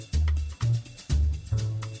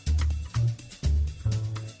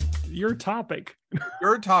your topic.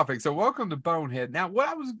 Your topic. So welcome to Bonehead. Now,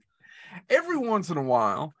 every once in a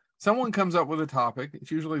while, someone comes up with a topic. It's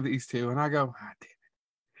usually these two, and I go, ah, damn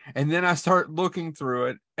it. And then I start looking through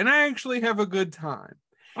it, and I actually have a good time.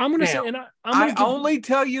 I'm going to say, and I only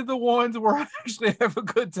tell you the ones where I actually have a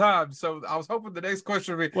good time. So I was hoping the next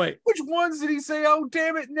question would be, which ones did he say? Oh,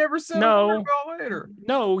 damn it, never said. No, later.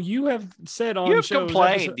 No, you have said on you've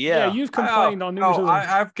complained. Yeah, you've complained on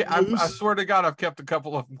numerous. I swear to God, I've kept a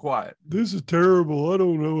couple of them quiet. This is terrible. I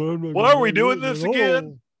don't know. Why are we doing this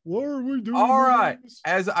again? Why are we doing All right. this?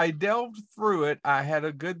 As I delved through it, I had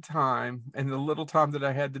a good time, and the little time that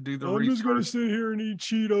I had to do the research. I'm just going to sit here and eat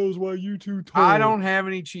Cheetos while you two talk. I don't have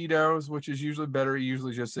any Cheetos, which is usually better. It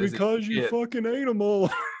usually just says because you fucking ate them all.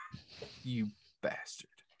 You bastard.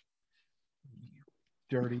 You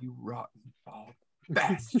dirty, rotten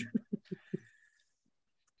bastard.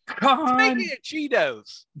 Speaking of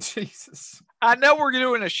Cheetos, Jesus. I know we're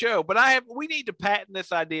doing a show, but we need to patent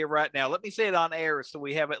this idea right now. Let me say it on air so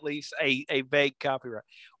we have at least a vague copyright.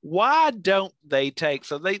 Why don't they take,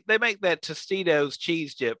 so they make that Tostitos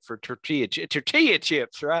cheese dip for tortilla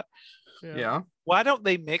chips, right? Yeah. Why don't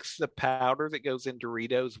they mix the powder that goes in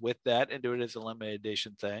Doritos with that and do it as a limited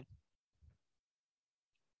edition thing?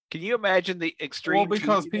 Can you imagine the extreme? Well,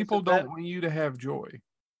 because people don't want you to have joy.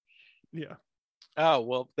 Yeah. Oh,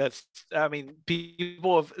 well,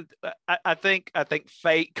 people have, I think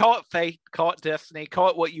fate, call it destiny, call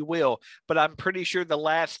it what you will, but I'm pretty sure the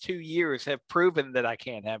last 2 years have proven that I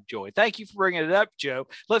can't have joy. Thank you for bringing it up, Joe.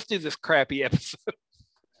 Let's do this crappy episode.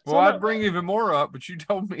 Well, I'd bring even more up, but you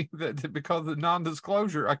told me that because of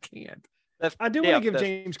non-disclosure, I can't. I do want to give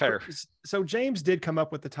James credit. So James did come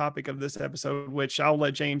up with the topic of this episode, which I'll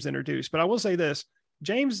let James introduce, but I will say this,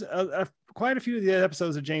 James, quite a few of the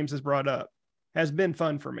episodes that James has brought up has been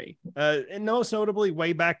fun for me. And most notably,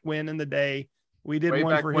 way back when in the day, we did way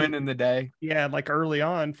one back for when him. In the day. Yeah, like early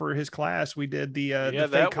on for his class, we did the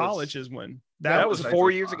fake colleges one. That was 4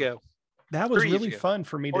 years ago. That was really fun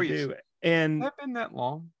for me to do. And has that been that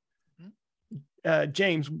long?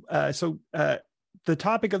 James, the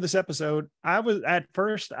topic of this episode, I was at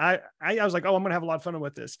first, I was like, oh, I'm gonna have a lot of fun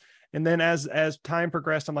with this. And then as time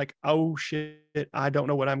progressed, I'm like, oh shit, I don't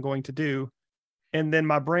know what I'm going to do. And then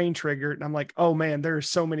my brain triggered and I'm like, oh man, there's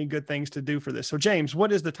so many good things to do for this. So James,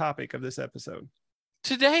 what is the topic of this episode?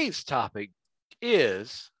 Today's topic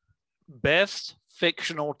is best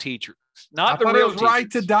fictional teachers. Not the real teachers.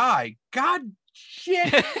 Right to die. God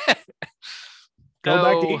shit. Go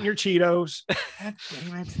back to eating your Cheetos. God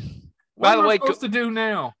damn it. By the way, what am I supposed to do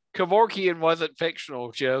now? Kevorkian wasn't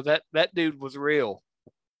fictional, Joe. That dude was real.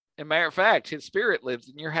 As a matter of fact, his spirit lives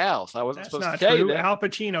in your house. I wasn't supposed to tell you that. Al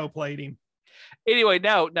Pacino played him. Anyway,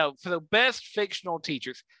 no. For the best fictional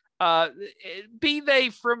teachers, be they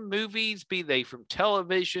from movies, be they from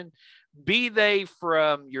television, be they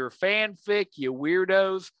from your fanfic, you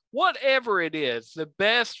weirdos, whatever it is, the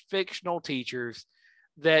best fictional teachers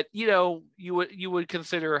that you would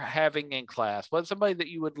consider having in class, but somebody that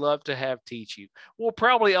you would love to have teach you. We'll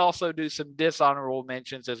probably also do some dishonorable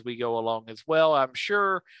mentions as we go along as well, I'm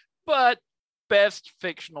sure, but best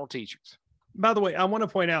fictional teachers. By the way, I want to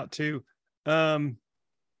point out too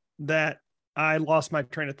that I lost my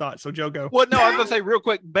train of thought. So Joe, go. Well, no, I was going to say real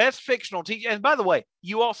quick, best fictional teacher. And by the way,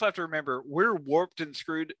 you also have to remember we're warped and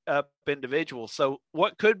screwed up individuals. So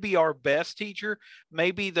what could be our best teacher may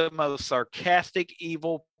be the most sarcastic,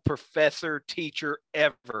 evil professor teacher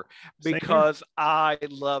ever, because I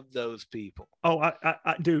love those people. Oh,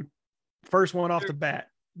 I dude, first one off the bat.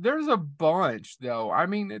 There's a bunch though. I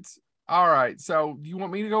mean, it's all right. So do you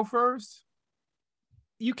want me to go first?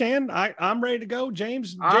 You can. I'm ready to go,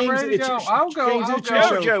 James. I'm ready to go. I'll go.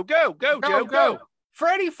 Joe, go.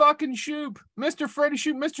 Freddie fucking Shoop, Mr. Freddie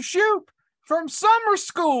Shoop, Mr. Shoop from summer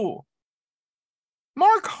school.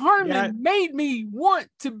 Mark Harmon made me want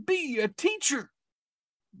to be a teacher.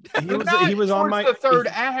 He was on the third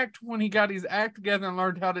act when he got his act together and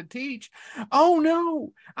learned how to teach. Oh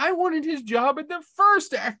no, I wanted his job at the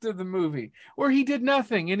first act of the movie where he did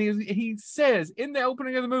nothing, and he says in the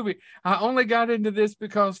opening of the movie, I only got into this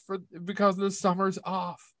because the summer's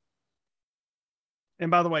off. And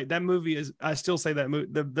by the way, that movie is, I still say that movie,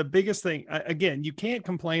 the biggest thing, again, you can't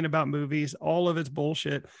complain about movies, all of it's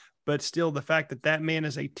bullshit, but still the fact that man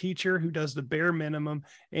is a teacher who does the bare minimum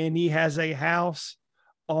and he has a house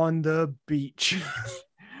on the beach.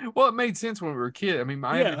 Well, it made sense when we were a kid. I mean,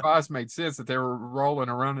 Miami Vice made sense that they were rolling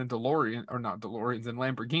around in DeLoreans and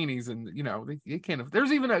Lamborghinis, and they can't.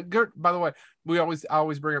 There's even a good. By the way, I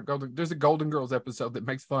always bring up Golden. There's a Golden Girls episode that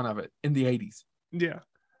makes fun of it in the 80s. Yeah,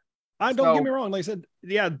 I don't get me wrong. Like I said,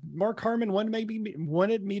 yeah, Mark Harmon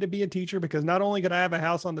wanted me to be a teacher because not only could I have a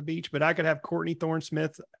house on the beach, but I could have Courtney Thorne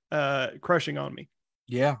Smith crushing on me.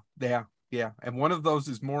 Yeah. And one of those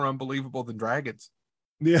is more unbelievable than dragons.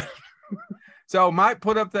 Yeah. So might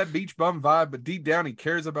put up that beach bum vibe, but deep down he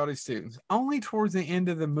cares about his students. Only towards the end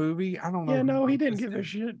of the movie, I don't know. Yeah, no, he didn't give a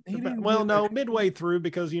shit. Midway through,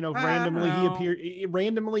 because randomly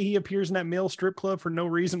he appears in that male strip club for no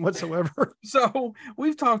reason whatsoever. So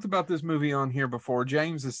we've talked about this movie on here before.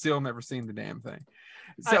 James has still never seen the damn thing.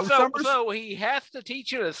 So he has to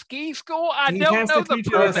teach at a ski school. I don't know the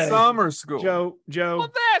process. Summer school. Joe.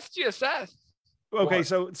 Well, that's just us. Okay,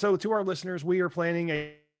 so to our listeners, we are planning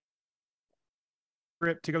a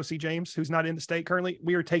trip to go see James, who's not in the state currently.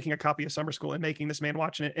 We are taking a copy of Summer School and making this man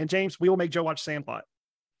watching it. And James, we will make Joe watch Sandlot.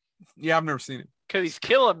 Yeah, I've never seen it. Because he's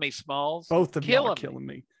killing me, Smalls. Both of them are killing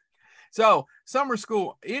me. So Summer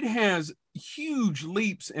School, it has huge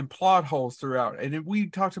leaps and plot holes throughout. And we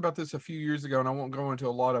talked about this a few years ago, and I won't go into a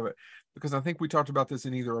lot of it because I think we talked about this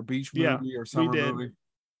in either a beach movie or summer movie.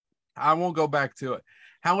 I won't go back to it.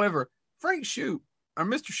 However, Frank Shoot, or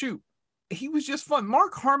Mr. Shoot, he was just fun.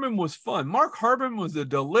 Mark Harmon was fun. Mark Harmon was a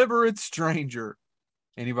deliberate stranger.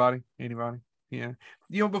 Anybody? Yeah.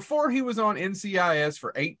 Before he was on NCIS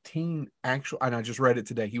for 18 and I just read it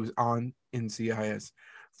today, he was on NCIS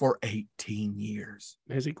for 18 years.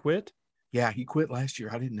 Has he quit? Yeah, he quit last year.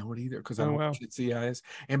 I didn't know it either because I don't watch NCIS.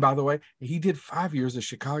 And by the way, he did 5 years of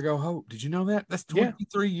Chicago Hope. Did you know that? That's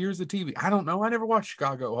 23 years of TV. I don't know. I never watched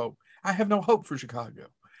Chicago Hope. I have no hope for Chicago.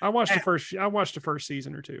 I watched the first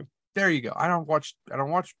season or two. There you go. I don't watch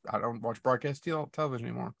broadcast television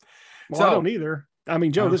anymore. Well, I don't either. I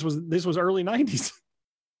mean, Joe, this was early 90s.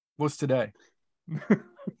 What's today?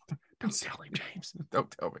 Don't tell him, James. Don't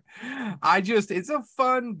tell me. It's a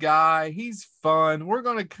fun guy. He's fun. We're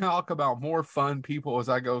going to talk about more fun people as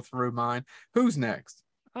I go through mine. Who's next?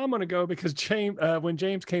 I'm going to go because when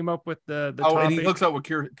James came up with the topic, and he looks up with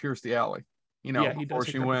Kirstie Alley, before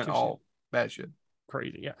she went all bad shit.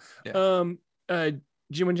 Crazy. Yeah.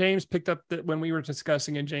 When James picked up when we were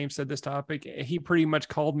discussing and James said this topic, he pretty much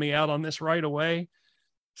called me out on this right away.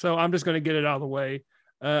 So I'm just going to get it out of the way.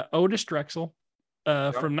 Otis Drexel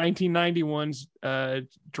from 1991's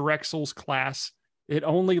Drexel's Class. It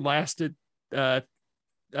only lasted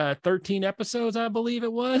 13 episodes, I believe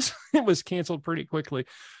it was. It was canceled pretty quickly.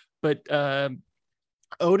 But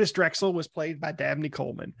Otis Drexel was played by Dabney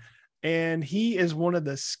Coleman. And he is one of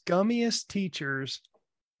the scummiest teachers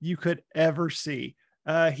you could ever see.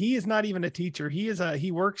 He is not even a teacher. He's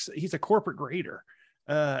a corporate grader.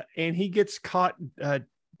 And he gets caught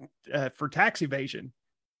for tax evasion.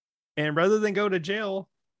 And rather than go to jail,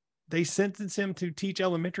 they sentence him to teach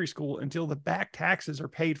elementary school until the back taxes are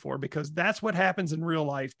paid for, because that's what happens in real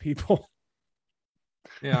life, people.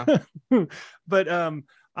 Yeah. But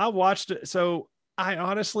I watched it. So I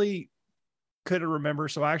honestly couldn't remember.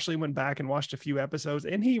 So I actually went back and watched a few episodes,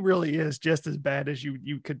 and he really is just as bad as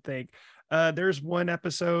you could think. There's one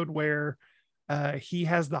episode where he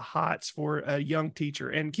has the hots for a young teacher,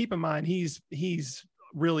 and keep in mind he's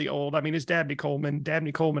really old. I mean, it's Dabney Coleman.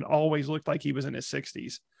 Dabney Coleman always looked like he was in his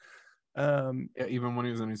 60s. Even when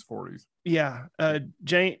he was in his 40s. Yeah.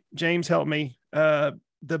 James helped me. The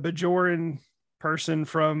Bajoran person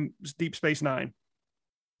from Deep Space Nine.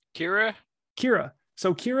 Kira.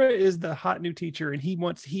 So Kira is the hot new teacher, and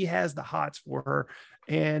he has the hots for her,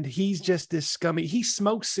 and he's just this scummy. He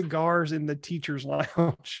smokes cigars in the teacher's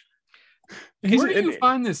lounge. Where do you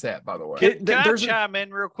find this at, by the way? Can I chime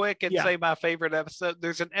in real quick and say my favorite episode?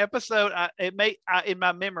 There's an episode. In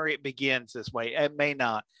my memory, it begins this way. It may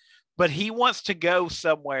not, but he wants to go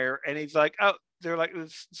somewhere, and he's like, "Oh, they're like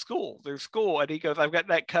there's school, and he goes, "I've got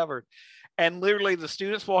that covered." And literally, the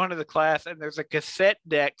students walk into the class, and there's a cassette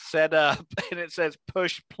deck set up, and it says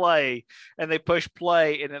 "push play," and they push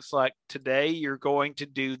play, and it's like, "Today you're going to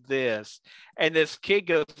do this." And this kid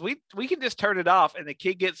goes, "We can just turn it off." And the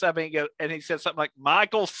kid gets up and he says something like,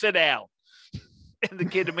 "Michael, sit down." And the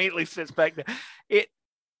kid immediately sits back down. It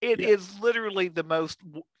is literally the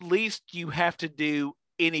least you have to do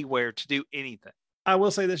anywhere to do anything. I will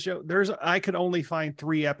say this, Joe. I could only find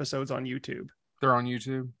 3 episodes on YouTube. They're on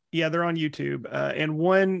YouTube. Yeah, they're on YouTube, and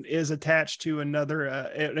one is attached to another,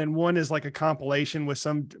 and one is like a compilation with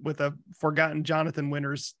a forgotten Jonathan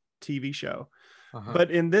Winters TV show. Uh-huh.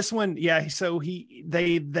 But in this one, so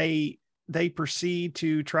they proceed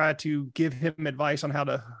to try to give him advice on how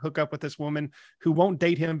to hook up with this woman who won't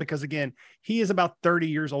date him because, again, he is about 30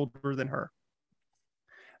 years older than her,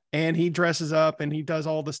 and he dresses up and he does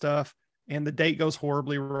all the stuff. And the date goes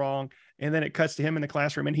horribly wrong. And then it cuts to him in the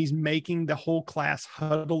classroom, and he's making the whole class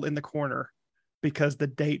huddle in the corner because the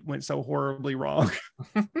date went so horribly wrong.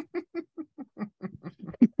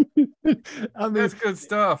 I mean, That's good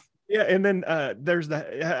stuff. yeah, and then there's the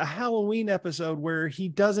Halloween episode where he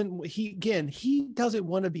doesn't want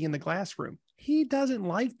to be in the classroom. He doesn't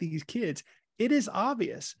like these kids. It is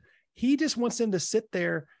obvious. He just wants them to sit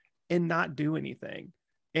there and not do anything.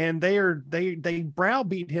 And they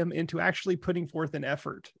browbeat him into actually putting forth an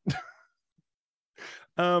effort.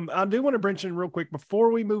 I do want to mention real quick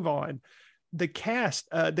before we move on, the cast,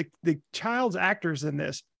 the child's actors in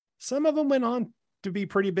this, some of them went on to be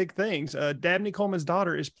pretty big things. Dabney Coleman's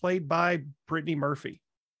daughter is played by Brittany Murphy.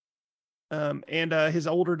 And his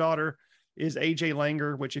older daughter is AJ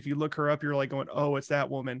Langer, which if you look her up, you're like going, oh, it's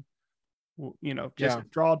that woman. You know, just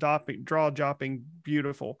jaw-dropping,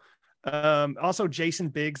 beautiful. Also Jason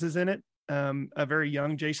Biggs is in it. A very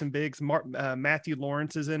young Jason Biggs. Matthew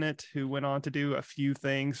Lawrence is in it, who went on to do a few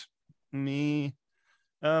things. And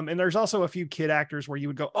there's also a few kid actors where you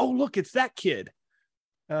would go, oh, look, it's that kid.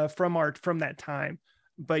 From that time.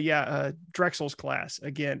 But yeah, Drexel's Class,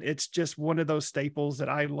 again, it's just one of those staples that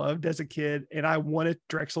I loved as a kid, and I wanted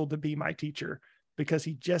Drexel to be my teacher because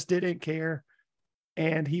he just didn't care,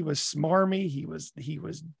 and he was smarmy, he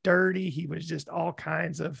was dirty, he was just all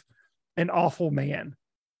kinds of an awful man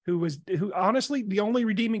who honestly the only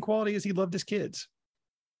redeeming quality is he loved his kids,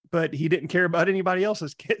 but he didn't care about anybody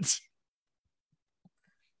else's kids.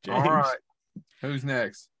 James. All right, who's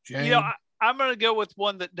next? James. You know, I'm going to go with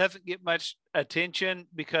one that doesn't get much attention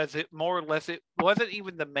because it more or less, it wasn't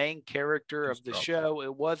even the main character of the show.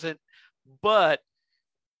 It wasn't, but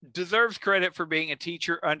deserves credit for being a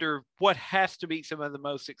teacher under what has to be some of the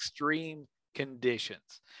most extreme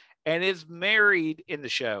conditions, and is married in the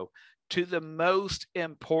show to the most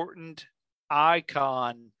important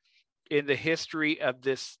icon in the history of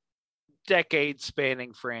this decade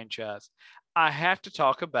spanning franchise. I have to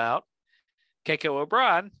talk about Kiko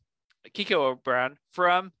O'Brien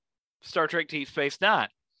from Star Trek Deep Space Nine.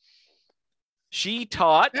 She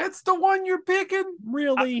taught. That's the one you're picking?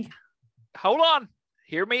 Really? Hold on.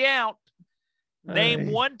 Hear me out.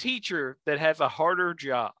 Name one teacher that has a harder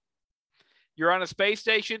job. You're on a space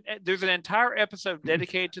station. There's an entire episode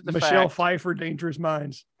dedicated to the Michelle Pfeiffer, Dangerous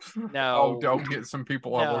Minds. No. Oh, don't get some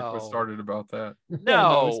people I work with started about that.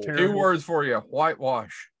 No. 2 words for you.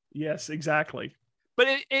 Whitewash. Yes, exactly. But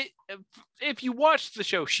if you watch the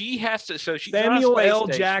show, she has to. So she's Samuel on a space L.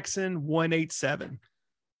 station. Jackson 187.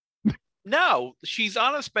 No, she's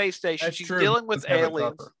on a space station. That's she's true. dealing with Let's have it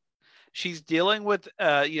aliens. tougher. She's dealing with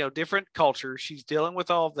different cultures. She's dealing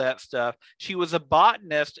with all of that stuff. She was a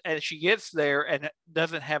botanist, and she gets there and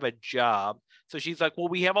doesn't have a job. So she's like, well,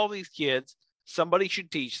 we have all these kids. Somebody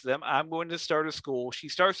should teach them. I'm going to start a school. She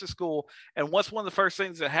starts the school, and what's one of the first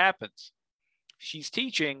things that happens? She's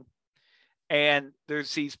teaching. And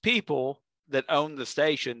there's these people that own the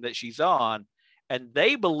station that she's on, and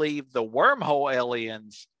they believe the wormhole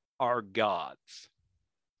aliens are gods.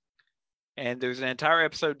 And there's an entire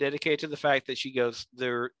episode dedicated to the fact that she goes,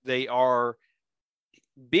 they are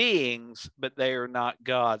beings, but they are not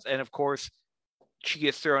gods. And of course, she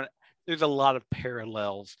gets thrown. There's a lot of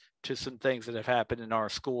parallels to some things that have happened in our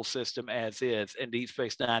school system as is, and Deep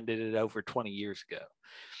Space Nine did it over 20 years ago.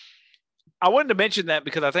 I wanted to mention that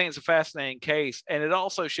because I think it's a fascinating case, and it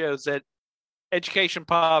also shows that education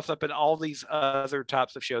pops up in all these other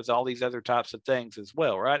types of shows, all these other types of things as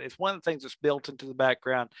well, right? It's one of the things that's built into the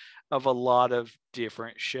background of a lot of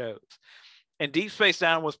different shows. And Deep Space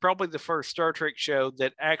Nine was probably the first Star Trek show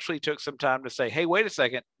that actually took some time to say, hey, wait a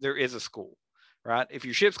second, there is a school, right? If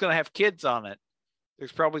your ship's going to have kids on it,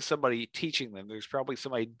 there's probably somebody teaching them. There's probably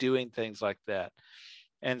somebody doing things like that.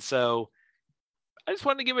 And so I just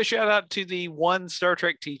wanted to give a shout out to the one Star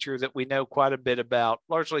Trek teacher that we know quite a bit about,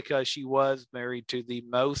 largely because she was married to the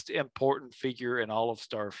most important figure in all of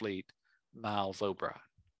Starfleet, Miles O'Brien.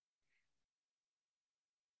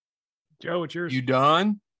 Joe, it's yours. You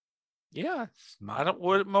done? Yeah.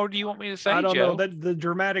 What more do you want me to say, I don't Joe? know. The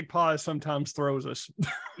dramatic pause sometimes throws us.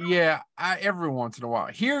 Yeah, every once in a while.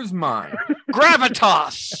 Here's mine.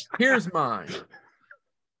 Gravitas. Here's mine.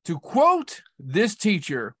 To quote this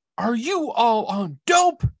teacher, are you all on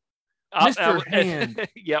dope? Mr. Hand.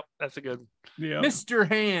 Yep, that's a good one. Yeah. Mr.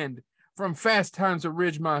 Hand from Fast Times at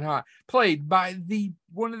Ridgemont High, played by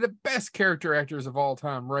one of the best character actors of all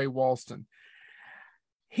time, Ray Walston.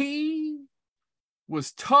 He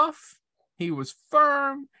was tough, he was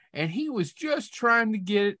firm, and he was just trying to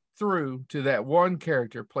get it through to that one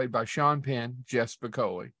character played by Sean Penn, Jeff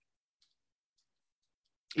Spicoli.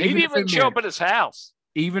 He didn't even show up at his house.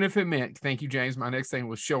 Even if it meant, thank you, James, my next thing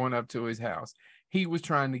was showing up to his house. He was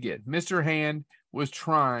trying to get, Mr. Hand was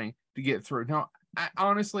trying to get through. Now, I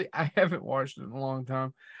honestly, I haven't watched it in a long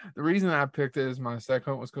time. The reason I picked it as my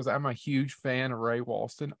second was because I'm a huge fan of Ray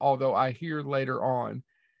Walston. Although I hear later on,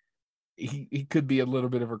 he could be a little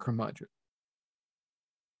bit of a curmudgeon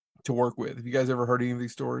to work with. Have you guys ever heard any of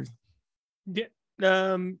these stories?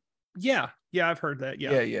 Yeah. Yeah, I've heard that.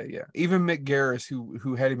 Yeah. Even Mick Garris,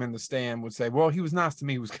 who had him in the stand, would say, well, he was nice to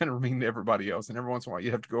me. He was kind of mean to everybody else. And every once in a while,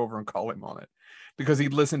 you'd have to go over and call him on it because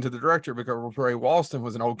he'd listen to the director, because Ray Walston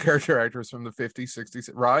was an old character actress from the 50s, 60s,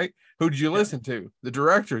 right? Who did you listen to? The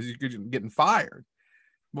directors. You could getting fired.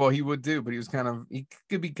 Well, he would do, but he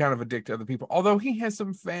could be kind of a dick to other people. Although he has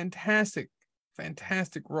some fantastic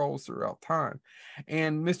roles throughout time,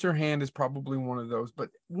 and Mr. Hand is probably one of those. But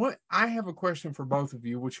what I have a question for both of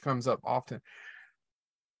you, which comes up often: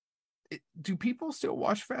 do people still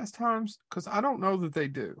watch Fast Times? Because I don't know that they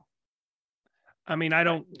do. I mean, I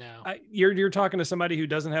don't know. You're talking to somebody who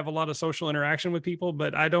doesn't have a lot of social interaction with people,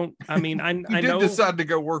 but I don't. I mean, I know. Decide to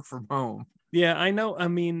go work from home. Yeah, I know. I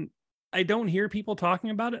mean, I don't hear people talking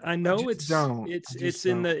about it. I know but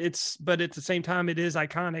at the same time, it is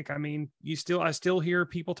iconic. I mean, I still hear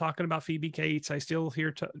people talking about Phoebe Cates. I still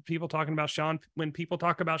hear people talking about Sean. When people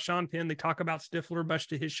talk about Sean Penn, they talk about Stifler, much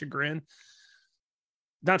to his chagrin.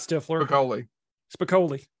 Not Stifler.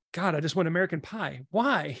 Spicoli. God, I just went American Pie.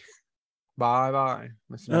 Why? Bye,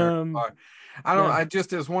 Mr. American Pie. I don't. Yeah. I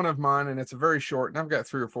just is one of mine, and it's a very short. And I've got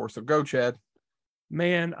 3 or 4. So go, Chad.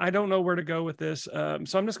 Man, I don't know where to go with this. So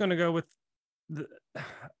I'm just going to go with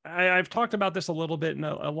I've talked about this a little bit in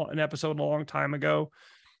an episode a long time ago,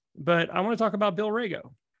 but I want to talk about Bill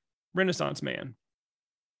Rago, Renaissance Man,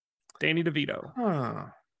 Danny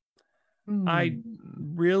DeVito. I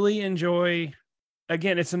really enjoy,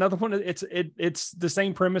 again, it's another one. It's the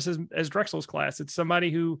same premise as Drexel's class. It's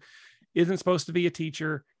somebody who isn't supposed to be a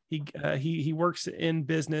teacher. He works in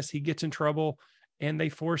business. He gets in trouble and they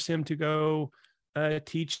force him to go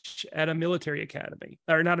teach at a military academy,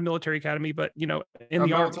 or not a military academy, but in the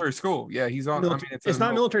military school. Yeah, he's on. It's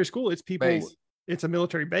not military school. It's people. Base. It's a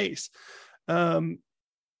military base. And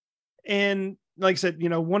like I said,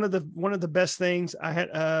 one of the best things I had.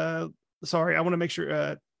 Sorry, I want to make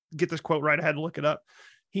sure get this quote right. I had to look it up.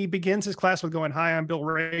 He begins his class with going, "Hi, I'm Bill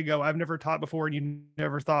Rago. I've never taught before, and you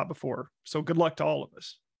never thought before. So good luck to all of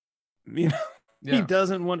us." Yeah. He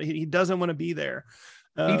doesn't want to be there.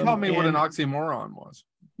 He taught me what an oxymoron was.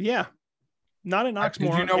 Yeah, not an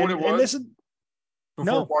oxymoron. Did you know what it was?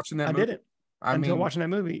 Before watching that movie? I didn't. Until watching that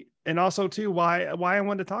movie. And also, too, why I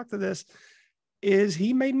wanted to talk to this is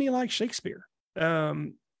he made me like Shakespeare.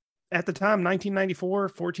 At the time, 1994,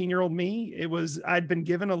 14-year-old me, I'd been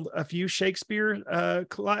given a few Shakespeare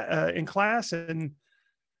in class, and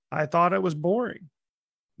I thought it was boring.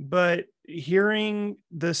 But hearing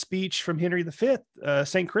the speech from Henry V,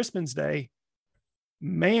 St. Crispin's Day,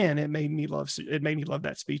 man, it made me love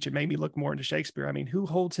that speech. It made me look more into Shakespeare. I mean, who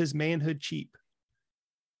holds his manhood cheap?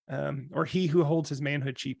 Or he who holds his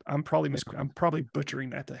manhood cheap. I'm probably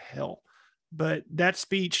butchering that to hell. But that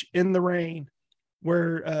speech in the rain,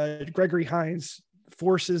 where Gregory Hines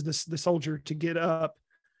forces the soldier to get up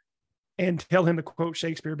and tell him to quote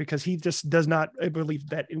Shakespeare, because he just does not believe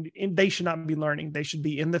that they should not be learning. They should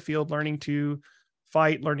be in the field, learning to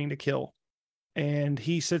fight, learning to kill. And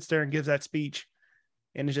he sits there and gives that speech,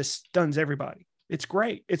 and it just stuns everybody. It's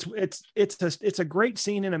great. It's a great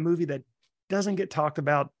scene in a movie that doesn't get talked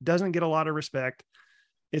about, doesn't get a lot of respect.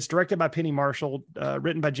 It's directed by Penny Marshall,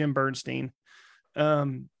 written by Jim Bernstein.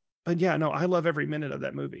 But yeah, no, I love every minute of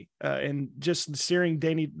that movie. And just seeing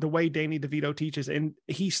the way Danny DeVito teaches. And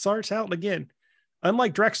he starts out, again,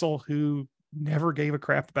 unlike Drexel, who never gave a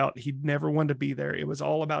crap about, he never wanted to be there. It was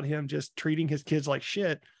all about him just treating his kids like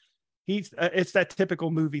shit. It's that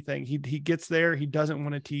typical movie thing. He gets there, he doesn't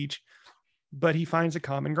want to teach, but he finds a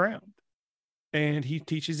common ground. And he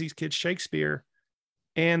teaches these kids Shakespeare,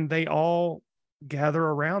 and they all gather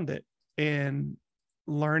around it and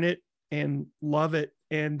learn it and love it.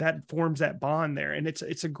 And that forms that bond there. And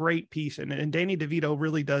it's a great piece. And Danny DeVito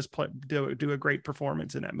really does do a great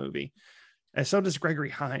performance in that movie. And so does Gregory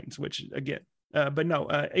Hines, which again, but no,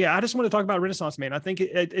 I just want to talk about Renaissance Man. I think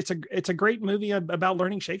it's a great movie about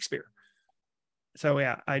learning Shakespeare. So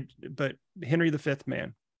yeah, but Henry V,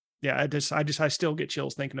 man. Yeah, I still get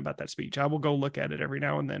chills thinking about that speech. I will go look at it every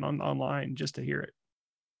now and then online just to hear it.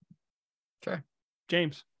 Okay.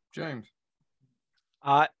 James.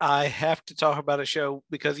 I have to talk about a show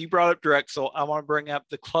because you brought up Drexel. I want to bring up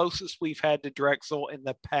the closest we've had to Drexel in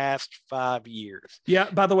the past 5 years. Yeah,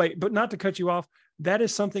 by the way, but not to cut you off, that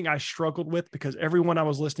is something I struggled with because everyone I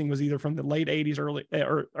was listening was either from the late 80s,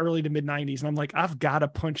 early to mid 90s. And I'm like, I've got to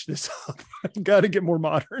punch this up. I've got to get more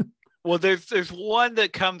modern. Well, there's one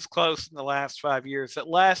that comes close in the last 5 years that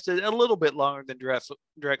lasted a little bit longer than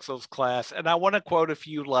Drexel's class, and I want to quote a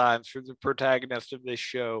few lines from the protagonist of this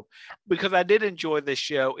show because I did enjoy this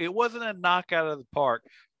show. It wasn't a knockout of the park,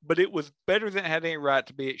 but it was better than it had any right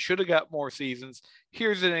to be. It should have got more seasons.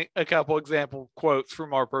 Here's a couple example quotes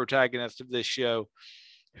from our protagonist of this show,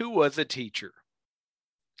 who was a teacher.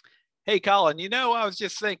 Hey, Colin, I was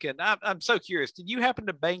just thinking, I'm so curious. Did you happen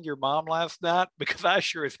to bang your mom last night? Because I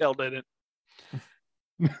sure as hell didn't.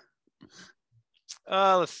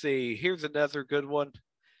 Let's see. Here's another good one.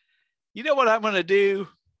 You know what I'm going to do?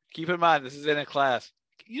 Keep in mind, this is in a class.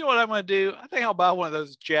 You know what I'm going to do? I think I'll buy one of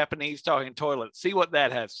those Japanese talking toilets. See what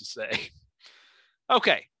that has to say.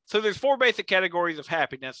 Okay. So there's 4 basic categories of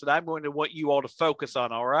happiness that I'm going to want you all to focus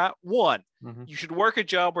on, all right? 1, you should work a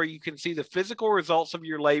job where you can see the physical results of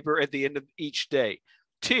your labor at the end of each day.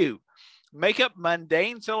 2, make up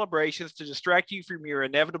mundane celebrations to distract you from your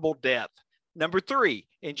inevitable death. Number 3,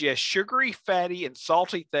 ingest sugary, fatty, and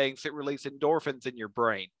salty things that release endorphins in your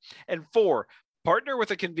brain. And 4, partner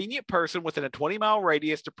with a convenient person within a 20-mile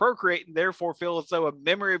radius to procreate and therefore feel as though a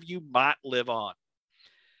memory of you might live on.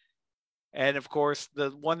 And of course, the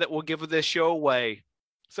one that will give this show away.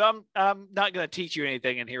 So I'm not going to teach you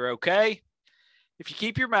anything in here, okay? If you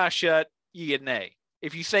keep your mouth shut, you get an A.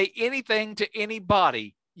 If you say anything to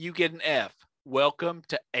anybody, you get an F. Welcome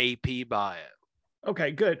to AP Bio.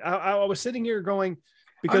 Okay, good. I was sitting here going,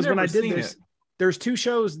 because when I did this, there's 2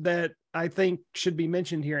 shows that I think should be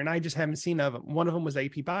mentioned here, and I just haven't seen of them. One of them was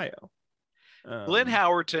AP Bio. Glenn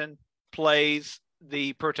Howerton plays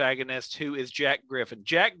the protagonist, who is Jack Griffin.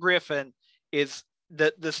 Jack Griffin is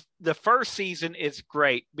the first season is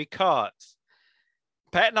great because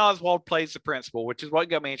Patton Oswalt plays the principal, which is what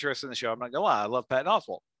got me interested in the show. I'm not gonna lie, I love Patton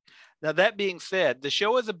Oswalt. Now, that being said, the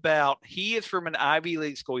show is about, he is from an Ivy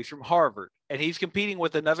League school. He's from Harvard, and he's competing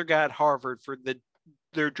with another guy at Harvard for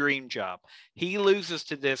their dream job. He loses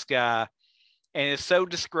to this guy and is so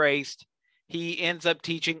disgraced, he ends up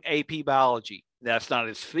teaching AP biology. That's not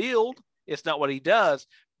his field. It's not what he does,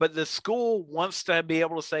 but the school wants to be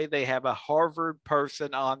able to say they have a Harvard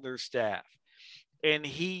person on their staff. And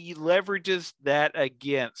he leverages that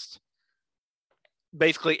against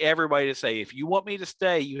basically everybody to say, if you want me to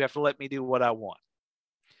stay, you have to let me do what I want.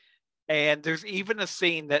 And there's even a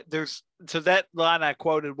scene that that line I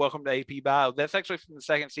quoted, welcome to AP Bio, that's actually from the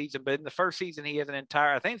 2nd season. But in the 1st season, he has an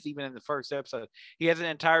entire, I think it's even in the 1st episode, he has an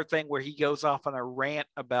entire thing where he goes off on a rant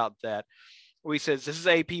about that. Where he says, this is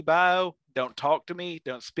AP Bio. Don't talk to me.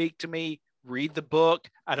 Don't speak to me. Read the book.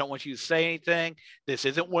 I don't want you to say anything. This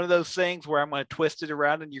isn't one of those things where I'm going to twist it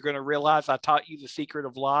around and you're going to realize I taught you the secret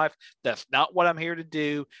of life. That's not what I'm here to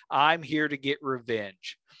do. I'm here to get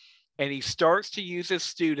revenge. And he starts to use his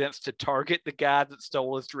students to target the guy that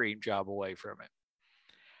stole his dream job away from him.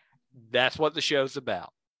 That's what the show's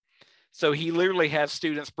about. So he literally has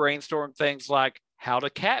students brainstorm things like how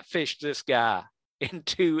to catfish this guy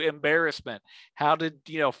into embarrassment, how to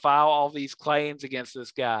file all these claims against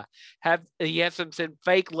this guy. He has them send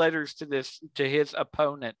fake letters to his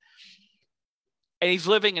opponent, and he's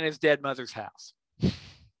living in his dead mother's house.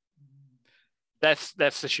 That's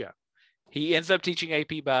the show. He ends up teaching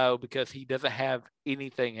AP Bio because he doesn't have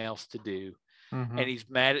anything else to do. And he's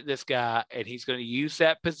mad at this guy, and he's going to use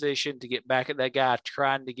that position to get back at that guy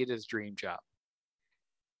trying to get his dream job.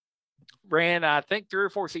 Ran, I think, 3 or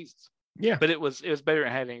 4 seasons. Yeah, but it was better than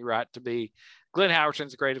it had any right to be. Glenn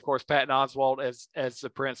Howerton's great, of course. Patton Oswalt as the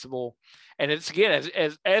principal, and it's again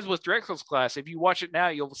as with Drexel's class. If you watch it now,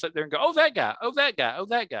 you'll sit there and go, "Oh, that guy! Oh, that guy! Oh,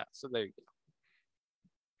 that guy!" So there you go.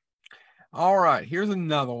 All right, here's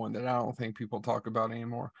another one that I don't think people talk about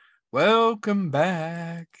anymore. Welcome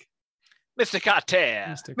back, Mr.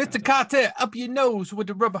 Carter. Mr. Carter, up your nose with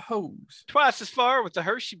the rubber hose. Twice as far with the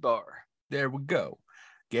Hershey bar. There we go.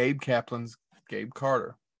 Gabe Kaplan's Gabe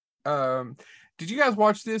Carter. Did you guys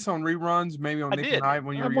watch this on reruns? Maybe on Nick and Night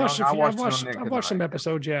when you were young? I watched some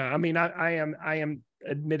episodes. Yeah, I mean, I am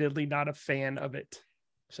admittedly not a fan of it.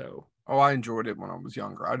 So. Oh, I enjoyed it when I was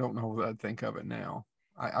younger. I don't know what I'd think of it now.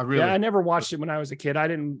 I really. Yeah, I never watched it when I was a kid. I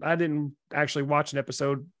didn't actually watch an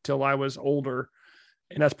episode till I was older,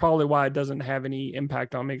 and that's probably why it doesn't have any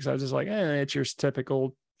impact on me, because I was just like, it's your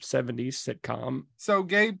typical 70s sitcom. So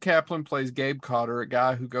Gabe Kaplan plays Gabe Carter, a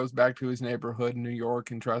guy who goes back to his neighborhood in New York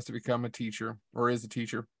and tries to become a teacher, or is a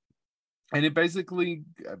teacher. And it basically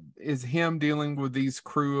is him dealing with these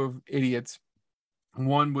crew of idiots.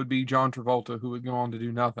 One would be John Travolta, who would go on to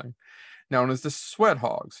do nothing, known as the Sweat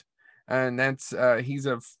Hogs. And that's he's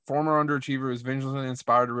a former underachiever who's vengefully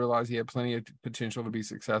inspired to realize he had plenty of potential to be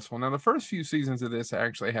successful. Now, the first few seasons of this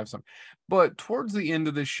actually have some, but towards the end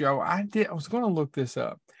of the show, I was going to look this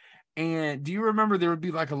up, And do you remember there would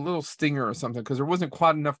be like a little stinger or something because there wasn't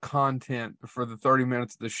quite enough content for the 30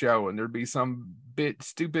 minutes of the show, and there'd be some bit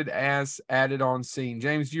stupid ass added on scene.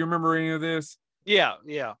 James, do you remember any of this? Yeah.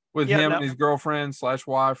 With Yeah, him no. and his girlfriend /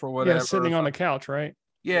 wife or whatever. Yeah, sitting on the couch, right?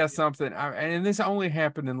 Yeah, something. And this only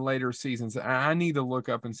happened in later seasons. I need to look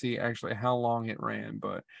up and see actually how long it ran,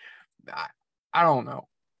 but I don't know.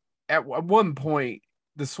 At one point,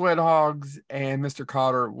 the Sweat Hogs and Mr.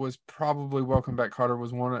 Cotter was probably Welcome Back Cotter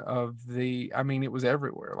was one of the, I mean, it was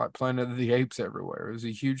everywhere, like Planet of the Apes everywhere. It was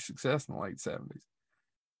a huge success in the late 70s.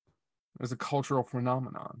 It was a cultural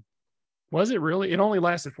phenomenon. Was it really? It only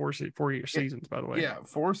lasted 4 seasons, by the way. Yeah,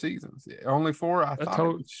 4 seasons. Only 4. I thought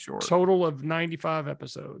it was short. Total of 95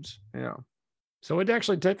 episodes. Yeah. So it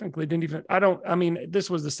actually technically didn't even, I mean, this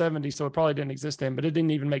was the 70s, so it probably didn't exist then, but it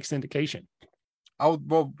didn't even make syndication. Oh,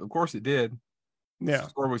 well, of course it did. Yeah.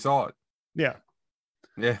 That's where we saw it. Yeah.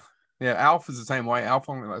 Yeah. Alf is the same way. Alf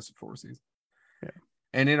only lasted 4 seasons. Yeah.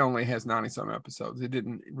 And it only has 90-some episodes. It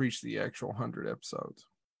didn't reach the actual 100 episodes.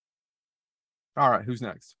 All right. Who's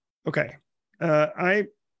next? Okay. Man,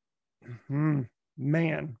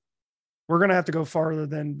 we're going to have to go farther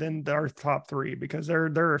than our top 3 because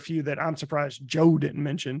there are a few that I'm surprised Joe didn't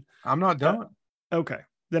mention. I'm not done. Okay.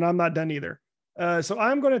 Then I'm not done either. So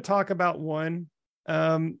I'm going to talk about one.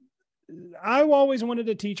 I always wanted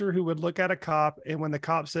a teacher who would look at a cop, and when the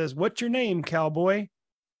cop says, "What's your name, cowboy?"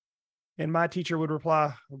 and my teacher would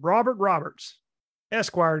reply, "Robert Roberts,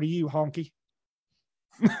 Esquire to you, honky."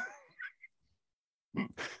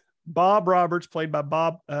 Bob Roberts, played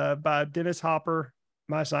by Dennis Hopper,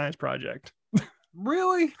 My Science Project.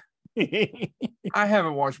 Really? I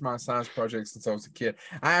haven't watched My Science Project since I was a kid.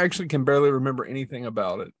 I actually can barely remember anything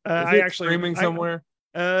about it. Streaming somewhere?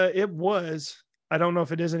 It was. I don't know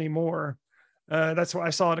if it is anymore. That's why I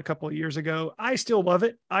saw it a couple of years ago. I still love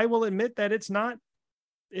it. I will admit that it's not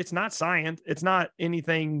science. It's not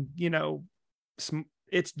anything,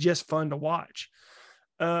 it's just fun to watch.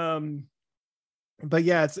 But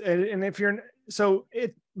yeah,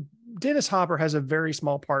 Dennis Hopper has a very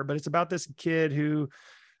small part, but it's about this kid who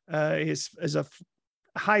is a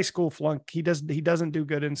high school flunk. He doesn't do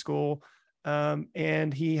good in school.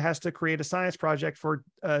 And he has to create a science project for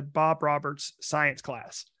Bob Roberts' science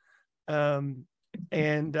class. John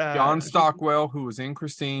Stockwell, who was in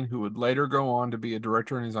Christine, who would later go on to be a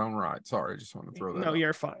director in his own right. Sorry, I just want to throw that. No,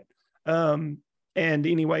 you're fine. And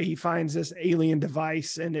anyway, he finds this alien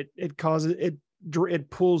device, and it pulls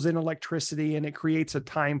in electricity, and it creates a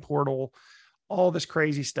time portal. All this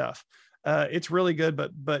crazy stuff. It's really good,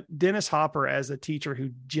 but Dennis Hopper as a teacher who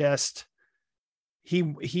just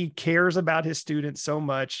he cares about his students so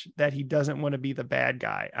much that he doesn't want to be the bad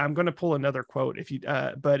guy. I'm going to pull another quote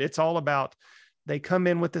but it's all about, they come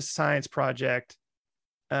in with this science project,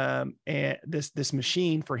 and this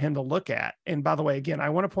machine for him to look at. And by the way, again, I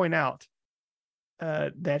want to point out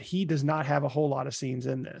that he does not have a whole lot of scenes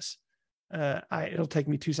in this. It'll take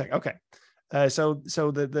me 2 seconds. Okay. So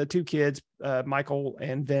the 2 kids, Michael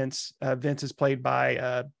and Vince. Vince is played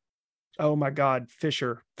by oh my God,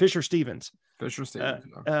 Fisher Stevens.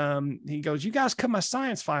 He goes, "You guys come my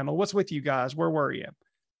science final. What's with you guys? Where were you?"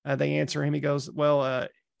 They answer him. He goes, "Well,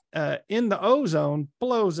 in the ozone,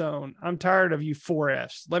 below zone. I'm tired of you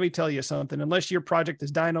 4Fs. Let me tell you something. Unless your project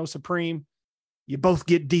is Dino Supreme, you both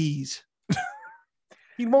get Ds."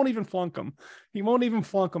 He won't even flunk them. He won't even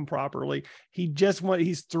flunk them properly.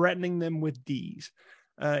 He's threatening them with Ds.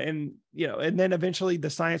 And then eventually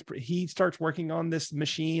he starts working on this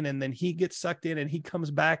machine, and then he gets sucked in, and he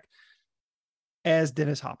comes back as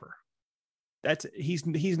Dennis Hopper. He's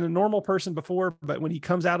a normal person before, but when he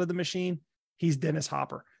comes out of the machine, he's Dennis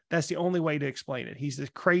Hopper. That's the only way to explain it. He's this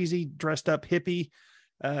crazy dressed up hippie.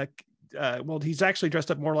 Well, he's actually dressed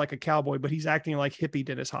up more like a cowboy, but he's acting like hippie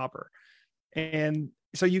Dennis Hopper. And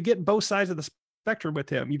so you get both sides of the spectrum with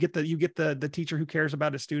him. You get the teacher who cares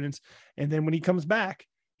about his students, and then when he comes back,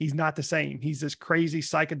 he's not the same. He's this crazy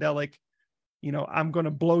psychedelic, I'm going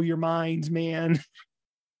to blow your minds, man.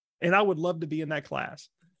 And I would love to be in that class.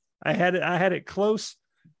 I had it close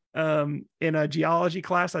in a geology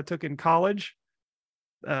class I took in college.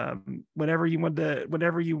 Whenever you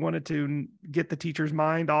wanted to get the teacher's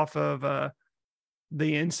mind off of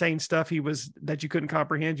the insane stuff that you couldn't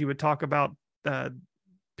comprehend, you would talk about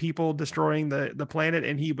people destroying the planet,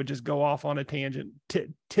 and he would just go off on a tangent.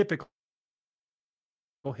 Typical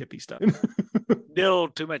hippie stuff. Still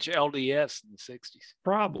too much LDS in the 60s.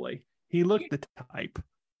 Probably. He looked the type.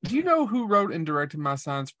 Do you know who wrote and directed My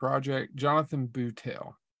Science Project? Jonathan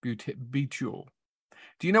Butel. Do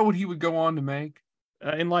you know what he would go on to make?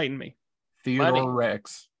 Enlighten me. Theodore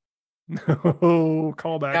Rex. No,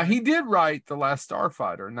 callback. Now, he did write The Last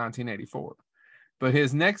Starfighter in 1984, but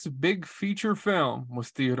his next big feature film was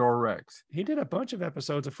Theodore Rex. He did a bunch of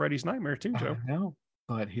episodes of Freddy's Nightmare too, Joe. I know,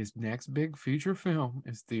 but his next big feature film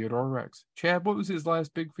is Theodore Rex. Chad, what was his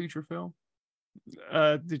last big feature film?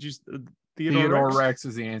 Did you Theodore Rex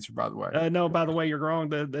is the answer, by the way. No, by the way, you're wrong.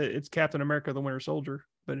 It's Captain America: The Winter Soldier,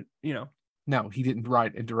 but No, he didn't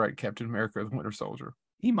write and direct Captain America: The Winter Soldier.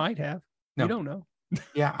 he might have. No. You don't know.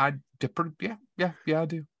 Yeah, I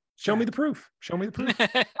do. Show me the proof. Show me the proof.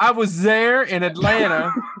 I was there in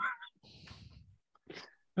Atlanta.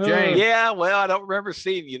 James. Yeah, well, I don't remember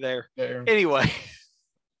seeing you there. Anyway,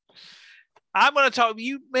 I'm going to talk.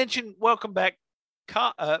 You mentioned welcome back,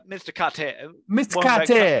 Mr. Cotter. Mr.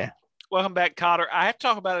 Cotter. Welcome back, Cotter. I have to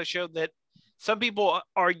talk about a show that some people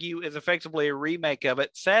argue is effectively a remake of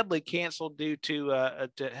it. Sadly, canceled due to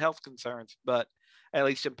health concerns, but at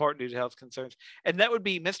least in part due to health concerns. And that would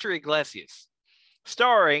be Mr. Iglesias,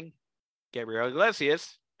 starring Gabriel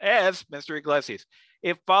Iglesias as Mr. Iglesias.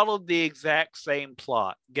 It followed the exact same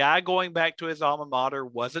plot. Guy going back to his alma mater,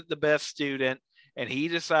 wasn't the best student, and he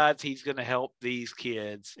decides he's going to help these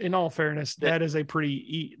kids. In all fairness, that's a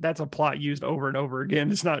plot used over and over again.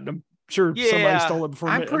 It's not, I'm sure somebody stole it before.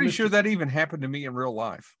 I'm pretty sure that even happened to me in real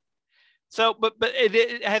life. So, but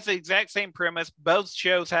it has the exact same premise. Both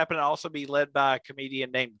shows happen to also be led by a comedian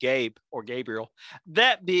named Gabe or Gabriel.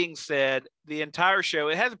 That being said, the entire show,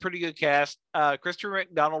 it has a pretty good cast. Christopher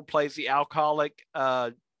McDonald plays the alcoholic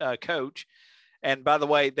coach. And by the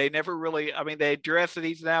way, they never really, they address that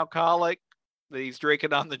he's an alcoholic, that he's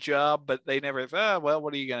drinking on the job, but they never, well,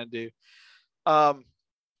 what are you going to do?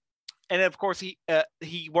 And of course,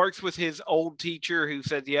 he works with his old teacher who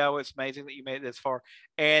said, yeah, it's amazing that you made it this far.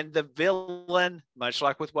 And the villain, much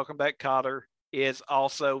like with Welcome Back, Kotter, is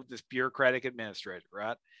also this bureaucratic administrator,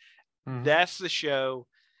 right? Mm-hmm. That's the show.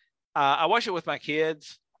 I watched it with my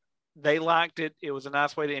kids. They liked it. It was a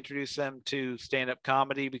nice way to introduce them to stand-up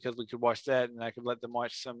comedy because we could watch that and I could let them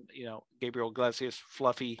watch some, Gabriel Iglesias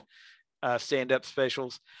fluffy stand-up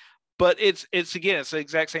specials. But it's the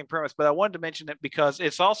exact same premise. But I wanted to mention it because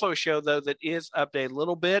it's also a show, though, that is updated a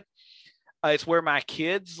little bit. It's where my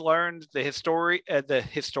kids learned the history, there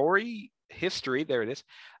it is,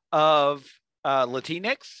 of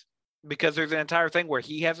Latinx, because there's an entire thing where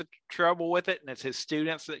he has a trouble with it, and it's his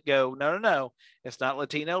students that go, no, it's not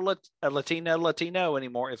Latino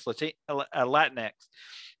anymore. It's Latinx.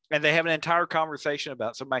 And they have an entire conversation about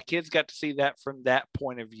it. So my kids got to see that from that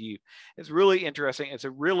point of view. It's really interesting. It's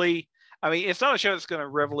it's not a show that's going to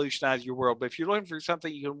revolutionize your world, but if you're looking for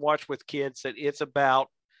something you can watch with kids that it's about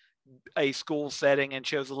a school setting and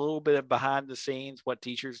shows a little bit of behind the scenes, what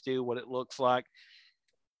teachers do, what it looks like,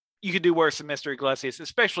 you could do worse than Mr. Iglesias,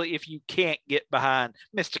 especially if you can't get behind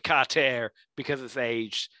Mr. Cotter because it's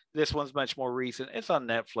aged. This one's much more recent. It's on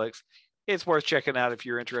Netflix. It's worth checking out if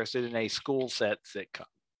you're interested in a school set sitcom.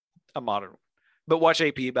 A modern one, but watch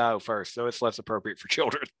AP Bio first, so it's less appropriate for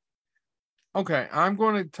children. Okay, I'm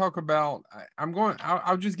going to talk about.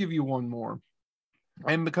 I'll just give you one more,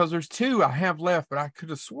 and because there's two I have left, but I could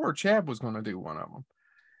have swore Chad was going to do one of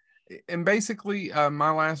them. And basically,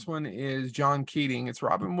 my last one is John Keating. It's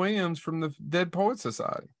Robin Williams from the Dead Poets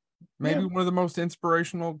Society, maybe one of the most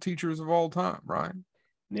inspirational teachers of all time, right?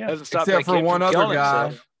 Yeah, except for one other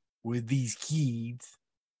guy with these kids.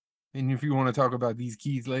 And if you want to talk about these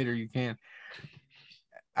keys later, you can.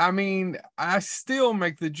 I still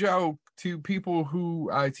make the joke to people who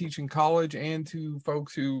I teach in college and to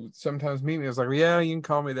folks who sometimes meet me. It's like, yeah, you can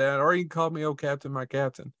call me that, or you can call me, oh, Captain, my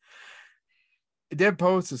Captain. Dead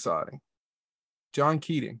Poets Society, John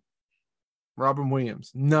Keating, Robin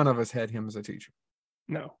Williams. None of us had him as a teacher.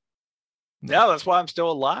 No, that's why I'm still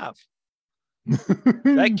alive.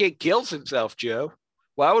 That kid kills himself, Joe.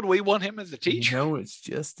 Why would we want him as a teacher? No, it's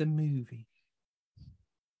just a movie.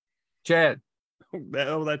 Chad.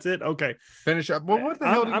 Oh, that's it? Okay. Finish up. Well, what the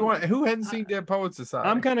hell do you want? Who hadn't seen Dead Poets Society?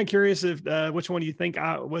 I'm kind of curious if which one do you think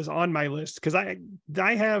was on my list? Because I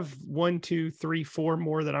have 1, 2, 3, 4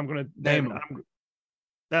 more that I'm going to name.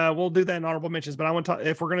 We'll do that in honorable mentions, but I want to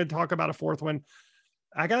if we're going to talk about a fourth one,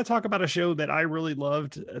 I got to talk about a show that I really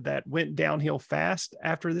loved that went downhill fast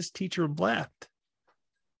after this teacher left.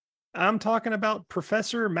 I'm talking about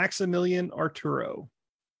Professor Maximilian Arturo.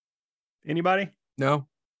 Anybody? No.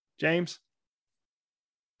 James?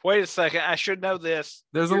 Wait a second. I should know this.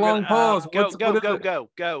 There's a long pause.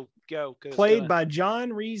 Go. Played by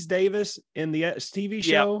John Rhys Davis in the TV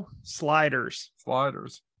show Sliders.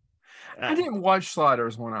 I didn't watch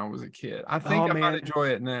Sliders when I was a kid. I think I might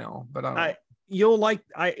enjoy it now, but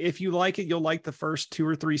if you like it, you'll like the first 2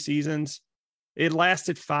 or 3 seasons. It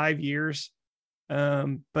lasted 5 years.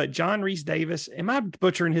 But John Rhys Davis, am I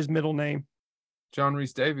butchering his middle name? John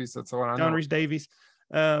Rhys Davies. That's the one I know. John Rhys Davies.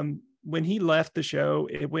 When he left the show,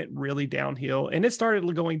 it went really downhill, and it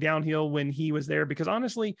started going downhill when he was there, because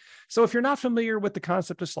honestly, so if you're not familiar with the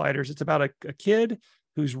concept of sliders, it's about a kid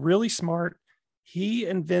who's really smart. He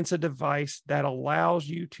invents a device that allows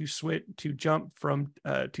you to jump from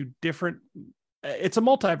to different. It's a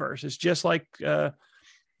multiverse. It's just like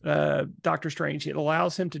Doctor Strange. It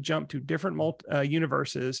allows him to jump to different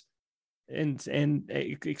universes and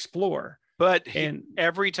explore. But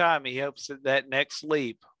every time he hopes that next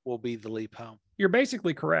leap will be the leap home. You're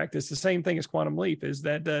basically correct. It's the same thing as Quantum Leap, is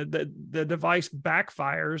that the device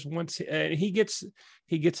backfires once he gets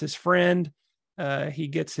his friend, he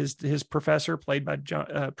gets his professor, played by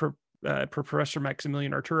Professor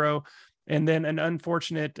Maximilian Arturo, and then an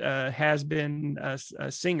unfortunate has been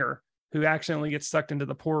a singer who accidentally gets sucked into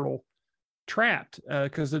the portal, trapped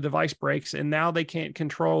because the device breaks, and now they can't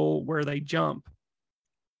control where they jump.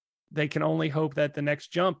 They can only hope that the next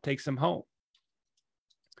jump takes them home.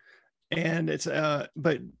 And it's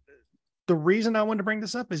but the reason I wanted to bring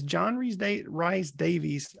this up is John Rhys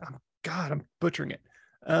Davies. I'm butchering it.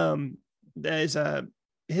 I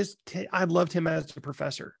loved him as a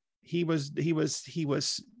professor. He was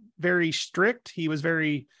very strict. He was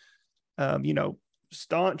very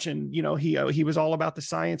staunch, and he was all about the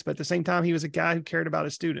science, but at the same time he was a guy who cared about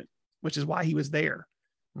his student, which is why he was there.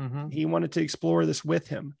 Mm-hmm. He wanted to explore this with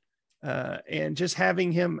him, and just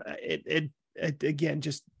having him again,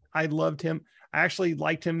 just I loved him. I actually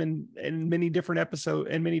liked him in many different episodes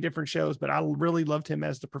and many different shows, but I really loved him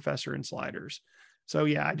as the professor in Sliders. So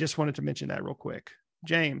yeah, I just wanted to mention that real quick.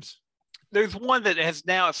 James. There's one that has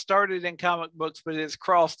now started in comic books, but it's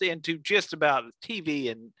crossed into just about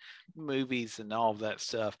TV and movies and all of that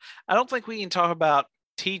stuff. I don't think we can talk about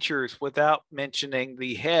teachers without mentioning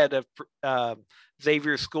the head of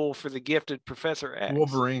Xavier School for the Gifted, Professor X.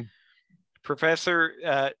 Wolverine.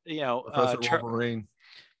 Professor Wolverine.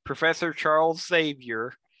 Professor Charles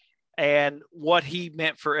Xavier, and what he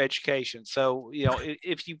meant for education. So,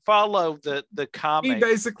 if you follow the comic, he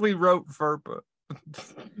basically wrote FERPA.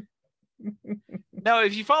 No,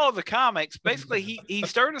 if you follow the comics, basically he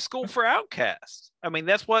started a school for outcasts. I mean,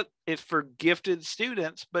 that's what it's for, gifted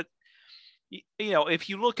students. But if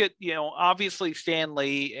you look at obviously Stan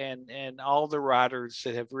Lee and all the writers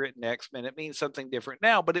that have written X-Men, it means something different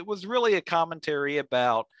now. But it was really a commentary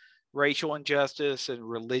about racial injustice and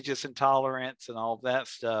religious intolerance and all of that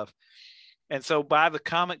stuff. And so by the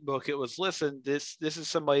comic book, it was, listen, this is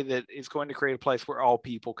somebody that is going to create a place where all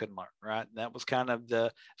people can learn, right? And that was kind of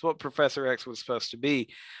that's what Professor X was supposed to be.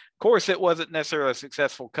 Of course, it wasn't necessarily a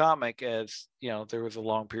successful comic, as there was a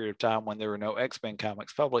long period of time when there were no X-Men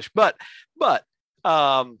comics published. But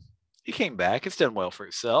he came back. It's done well for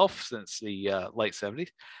itself since the late 70s,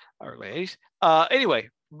 early 80s. Anyway,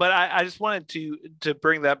 but I just wanted to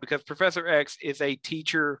bring that because Professor X is a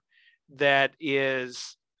teacher that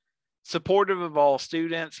is supportive of all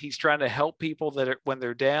students. He's trying to help people when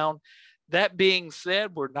they're down. That being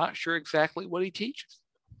said, we're not sure exactly what he teaches.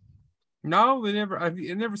 No, I've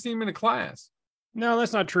never seen him in a class. No,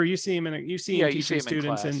 that's not true. You see him teaching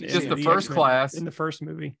students in just the first class in the first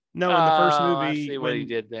movie. No, in the first movie. I see what he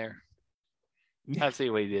did there. I see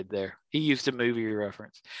what he did there. He used a movie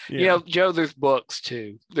reference. Yeah. Joe, there's books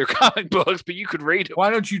too. They're comic books, but you could read them. Why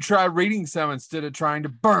don't you try reading some instead of trying to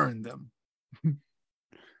burn them?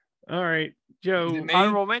 All right, Joe.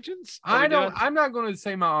 Honorable mentions? I'm not going to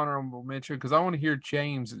say my honorable mention because I want to hear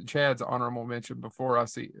Chad's honorable mention before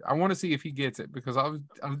I want to see if he gets it, because I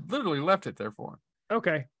literally left it there for him.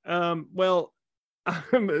 Okay. Well,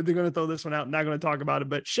 I'm going to throw this one out. I'm not going to talk about it,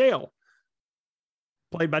 but Shale,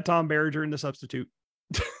 played by Tom Berenger in The Substitute.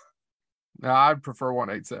 No, I'd prefer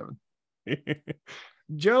 187.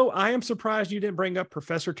 Joe, I am surprised you didn't bring up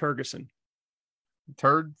Professor Turgeson.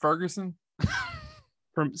 Turd Ferguson?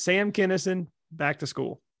 From Sam Kinison, Back to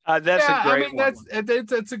School. That's a great one.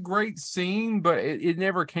 That's a great scene, but it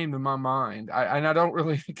never came to my mind. I don't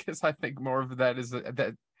really, because I think more of that is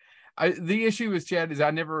that the issue with Chad is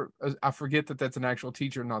I forget that that's an actual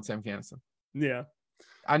teacher, not Sam Kinison. Yeah.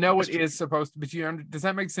 I know it is supposed to, but does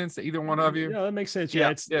that make sense to either one of you? Yeah, that makes sense. Yeah,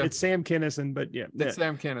 it's Sam Kinison, but yeah. It's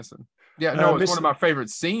Sam Kinison. Yeah, no, it's one of my favorite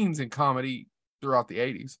scenes in comedy throughout the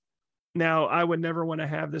 80s. Now, I would never want to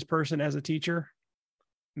have this person as a teacher.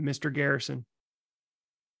 Mr. Garrison,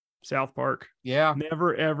 South Park. Yeah.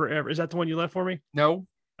 Never, ever, ever. Is that the one you left for me? No.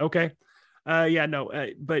 Okay. But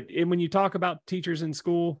when you talk about teachers in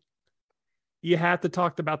school, you have to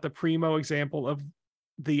talk about the primo example of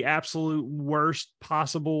the absolute worst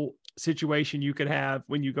possible situation you could have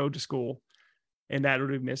when you go to school. and that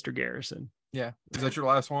would be Mr. Garrison. Yeah. Is that your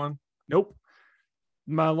last one? Nope.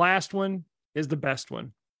 My last one is the best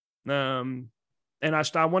one. And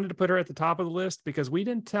I wanted to put her at the top of the list because we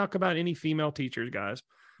didn't talk about any female teachers, guys.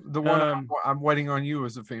 The one I'm waiting on you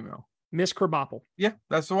is a female. Miss Krabappel. Yeah,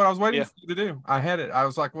 that's what I was waiting for you to do. I had it. I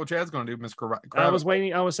was like, well, Chad's going to do Miss Krabappel.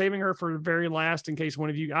 I was saving her for the very last in case one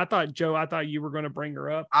of you, I thought you were going to bring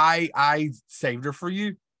her up. I saved her for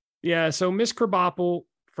you. Yeah. So Miss Krabappel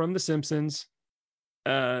from The Simpsons,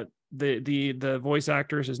 the voice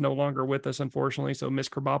actress is no longer with us, unfortunately. So Miss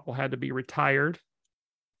Krabappel had to be retired.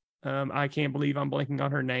 I can't believe I'm blanking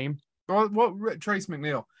on her name. Well, Trace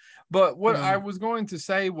McNeil. But what I was going to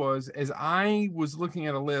say was, as I was looking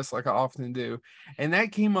at a list like I often do, and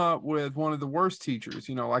that came up with one of the worst teachers,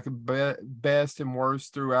 like a best and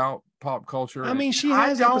worst throughout pop culture. I mean,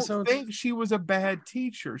 I don't think she was a bad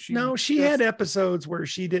teacher. She had episodes where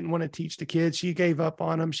she didn't want to teach the kids. She gave up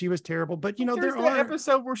on them. She was terrible. But there are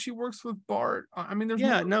episode where she works with Bart. I mean,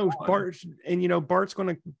 Bart,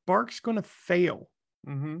 and Bart's gonna fail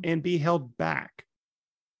and be held back.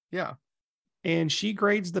 Yeah. And she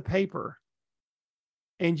grades the paper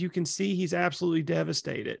and you can see he's absolutely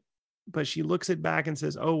devastated, but she looks it back and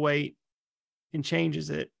says, oh, wait, and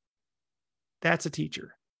changes it. That's a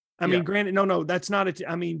teacher. I mean, granted, no, that's not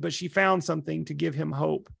but she found something to give him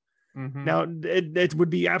hope. Now it would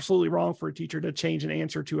be absolutely wrong for a teacher to change an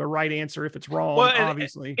answer to a right answer if it's wrong. Well,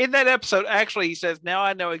 obviously in that episode, actually, he says, now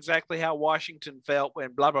I know exactly how Washington felt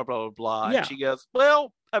when blah, blah, blah, blah, blah. Yeah. And she goes,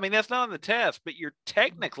 well, I mean, that's not on the test, but you're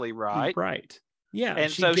technically right. Right. Yeah. And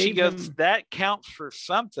so she goes, that counts for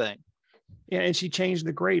something. Yeah. And she changed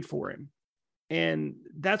the grade for him. And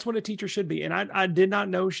that's what a teacher should be. And I did not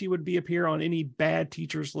know she would appear on any bad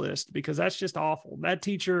teachers list because that's just awful. That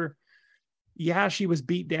teacher, she was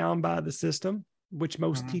beat down by the system, which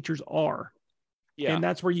most teachers are. Yeah. And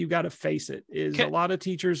that's where you got to face it is a lot of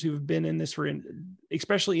teachers who've been in this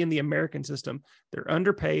especially in the American system, they're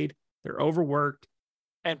underpaid, they're overworked.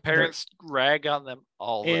 And parents rag on them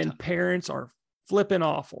all the time. And parents are flipping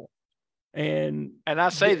awful. And I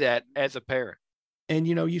say that as a parent. And,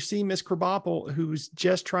 you see Miss Krabappel, who's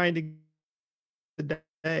just trying to get the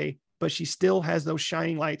day, but she still has those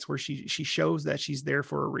shining lights where she shows that she's there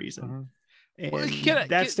for a reason. And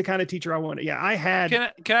that's the kind of teacher I wanted. Yeah, I had.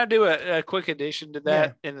 Can I do a quick addition to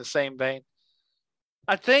that in the same vein?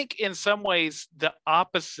 I think in some ways the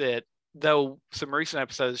opposite, though some recent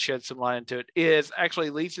episodes shed some light into it, is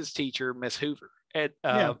actually Lisa's teacher, Miss Hoover. And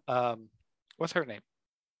what's her name?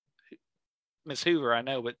 Miss Hoover, I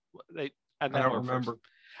know, but I don't remember.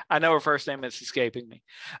 I know her first name is escaping me.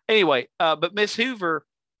 Anyway, but Miss Hoover,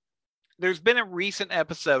 there's been a recent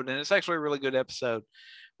episode, and it's actually a really good episode,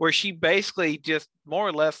 where she basically just more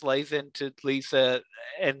or less lays into Lisa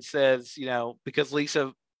and says, because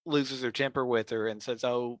Lisa loses her temper with her and says,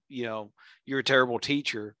 oh, you're a terrible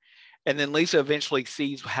teacher. And then Lisa eventually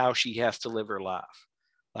sees how she has to live her life.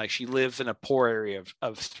 Like she lives in a poor area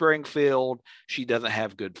of Springfield. She doesn't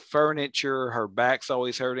have good furniture. Her back's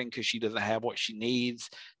always hurting because she doesn't have what she needs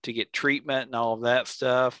to get treatment and all of that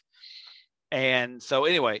stuff. And so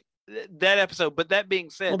anyway, that episode, but that being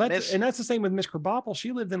said, that's the same with Miss Krabappel.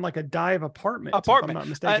 She lived in like a dive apartment. If I'm not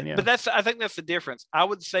mistaken. But I think that's the difference. I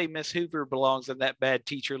would say Miss Hoover belongs in that bad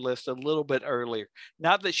teacher list a little bit earlier.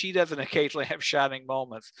 Not that she doesn't occasionally have shining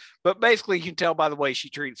moments, but basically you can tell by the way she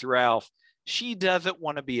treats Ralph, she doesn't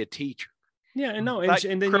want to be a teacher. Yeah, and no, and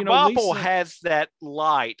then Krabappel Lisa has that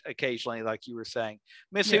light occasionally, like you were saying.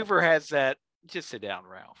 Miss Hoover has that. Just sit down,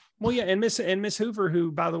 Ralph. Well, yeah, and Miss Hoover,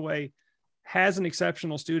 who, by the way, has an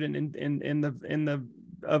exceptional student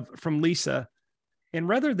from Lisa, and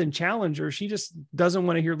rather than challenge her, she just doesn't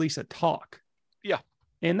want to hear Lisa talk. Yeah,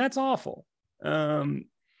 and that's awful. But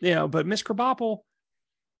Miss Krabappel,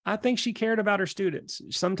 I think she cared about her students.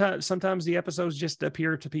 Sometimes the episodes just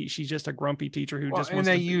appear to be she's just a grumpy teacher who just wants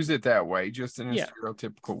to use it that way, just in a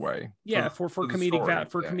stereotypical way. Yeah, for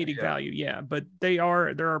comedic value. Yeah, but there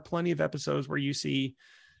are plenty of episodes where you see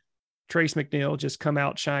Trace McNeil just come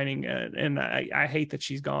out shining, and I hate that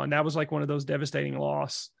she's gone. That was like one of those devastating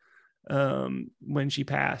loss when she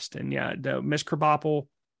passed. And Miss Krabappel,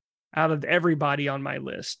 out of everybody on my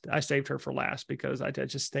list, I saved her for last because I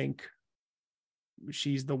just think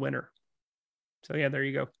she's the winner. So there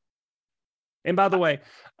you go. And by the way,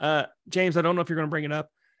 James, I don't know if you're going to bring it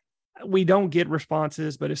up. We don't get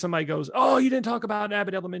responses, but if somebody goes, "Oh, you didn't talk about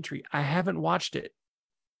Abbott Elementary," I haven't watched it.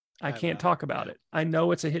 I can't talk about it. I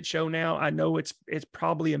know it's a hit show now. I know it's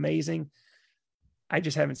probably amazing. I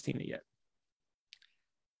just haven't seen it yet.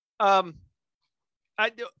 I'm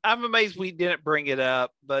amazed we didn't bring it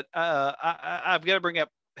up, but I've got to bring up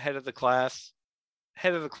Head of the Class.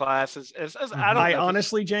 Head of the Class I don't I know.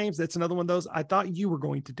 honestly, James, that's another one of those. I thought you were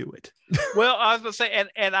going to do it. Well, I was going to say,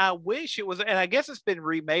 and I wish it was, and I guess it's been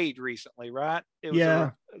remade recently, right? It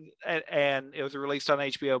was and it was released on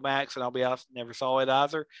HBO Max, and I'll be honest, never saw it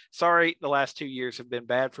either. Sorry, the last 2 years have been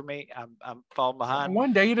bad for me. I'm falling behind.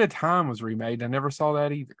 One Day at a Time was remade. I never saw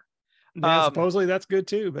that either. Yeah, supposedly that's good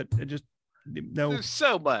too, but it just no. There's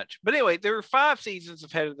so much. But anyway, there were 5 seasons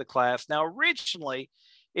of Head of the Class. Now, originally,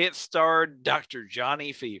 it starred Dr.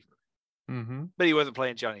 Johnny Fever, but he wasn't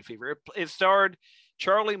playing Johnny Fever. It starred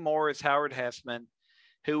Charlie Moore as Howard Hesseman,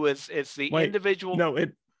 who was individual. No,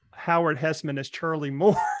 Howard Hesseman is Charlie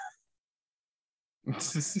Moore.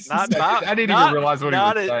 I didn't even realize what he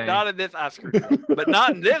was saying. Not in this Oscar, but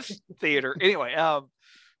not in this theater. Anyway,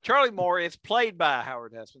 Charlie Moore is played by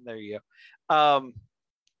Howard Hesseman. There you go.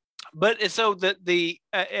 But so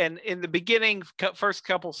and in the beginning, first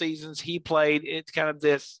couple seasons, he played, it's kind of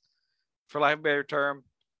this, for lack of a better term,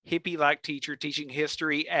 hippie-like teacher teaching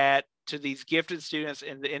history to these gifted students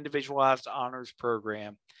in the individualized honors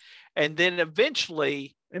program. And then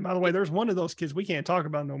eventually, and by the way, there's one of those kids we can't talk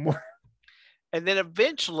about no more. And then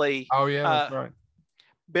eventually, oh yeah, that's right,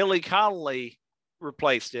 Billy Connolly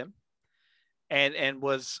replaced him, and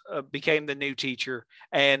became the new teacher,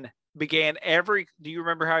 and began do you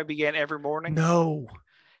remember how he began every morning? No.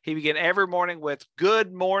 He began every morning with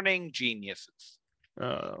 "Good morning, geniuses."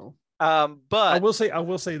 Oh. But I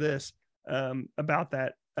will say this about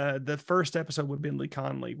that. The first episode with Billy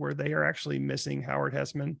Connolly, where they are actually missing Howard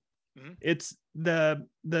Hesseman. Mm-hmm. It's the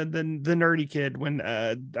nerdy kid when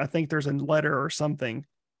I think there's a letter or something.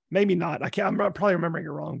 Maybe not. I'm probably remembering it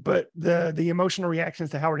wrong, but the emotional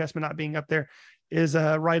reactions to Howard Hesseman not being up there is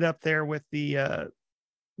right up there with the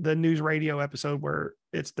news radio episode where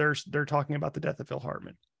they're talking about the death of Phil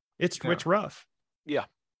Hartman. It's rough. Yeah.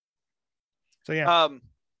 So yeah.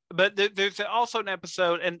 But there's also an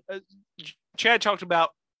episode, and Chad talked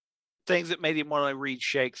about things that made him want to read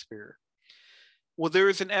Shakespeare. Well, there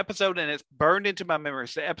is an episode, and it's burned into my memory.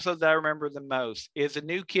 It's the episode that I remember the most. Is a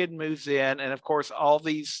new kid moves in, and of course, all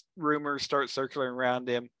these rumors start circulating around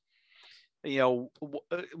him. You know,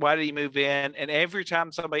 why did he move in? And every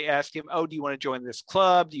time somebody asks him, "Oh, do you want to join this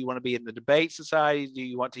club? Do you want to be in the debate society? Do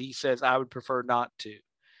you want to?" He says, "I would prefer not to."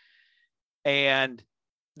 And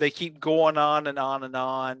they keep going on and on and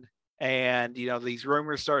on. And, you know, these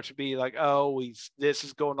rumors start to be like, oh, this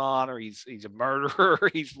is going on, or he's a murderer, or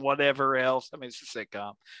he's whatever else. I mean, it's a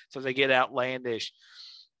sitcom. So they get outlandish.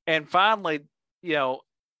 And finally, you know,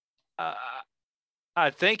 I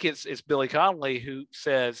think it's Billy Connolly who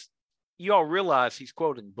says, you all realize he's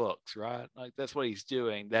quoting books, right? Like, that's what he's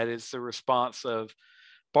doing. That is the response of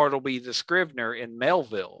Bartleby the Scrivener in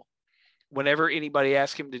Melville. Whenever anybody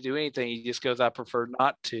asks him to do anything, he just goes, I prefer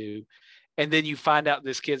not to. And then you find out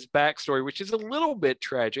this kid's backstory, which is a little bit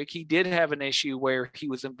tragic. He did have an issue where he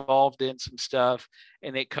was involved in some stuff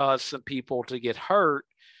and it caused some people to get hurt.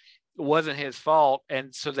 It wasn't his fault.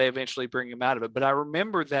 And so they eventually bring him out of it. But I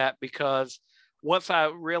remember that because once I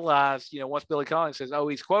realized, you know, once Billy Collins says, oh,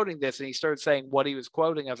 he's quoting this, and he started saying what he was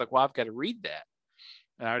quoting, I was like, well, I've got to read that.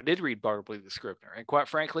 And I did read Bartleby the Scrivener. And quite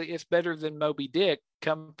frankly, it's better than Moby Dick.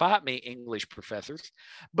 Come fight me, English professors.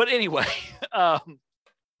 But anyway,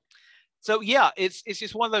 so yeah, it's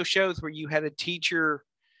just one of those shows where you had a teacher,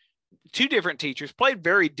 2 different teachers played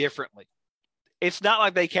very differently. It's not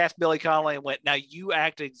like they cast Billy Connolly and went, now you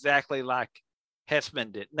act exactly like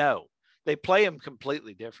Hesseman did. No, they play him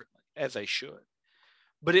completely differently, as they should.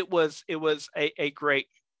 But it was a great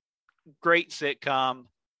sitcom.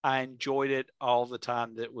 I enjoyed it all the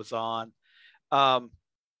time that it was on. And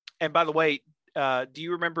by the way, do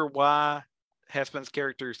you remember why Hesseman's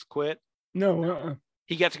characters quit? No.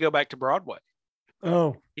 He got to go back to Broadway.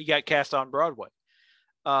 Oh. He got cast on Broadway.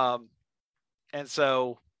 And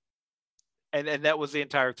so, and that was the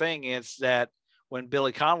entire thing, is that when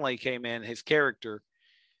Billy Connolly came in, his character,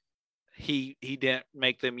 he didn't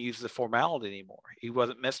make them use the formality anymore. He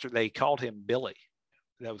wasn't Mr. They called him Billy.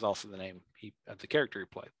 That was also the name of the character he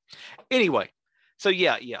played. Anyway, so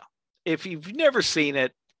yeah. If you've never seen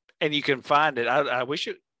it and you can find it, I wish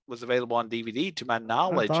it was available on DVD, to my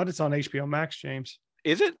knowledge. I thought it's on HBO Max, James.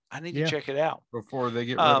 Is it? I need to check it out before they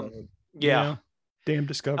get rid of it. Yeah. Damn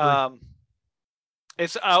Discovery.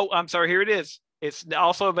 I'm sorry. Here it is. It's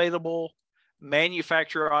also available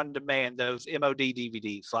manufacturer on demand, those MOD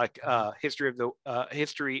DVDs, like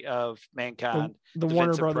History of Mankind, the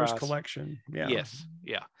Warner Brothers collection. Yeah. Yes.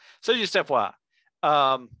 Yeah. So just FYI.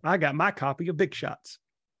 I got my copy of Big Shots.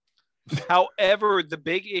 However, the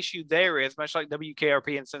big issue there is, much like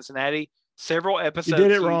WKRP in Cincinnati, several episodes. You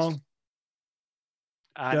did it wrong.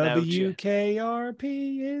 I know. WKRP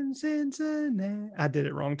in Cincinnati. I did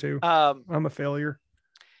it wrong too. I'm a failure.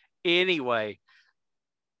 Anyway,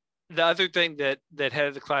 the other thing that head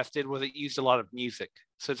of the class did was it used a lot of music.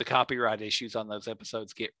 So the copyright issues on those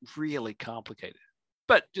episodes get really complicated.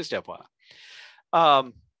 But just FYI.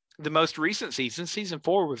 The most recent season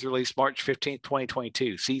 4, was released March 15th,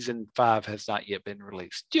 2022. Season 5 has not yet been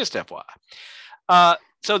released. Just FYI.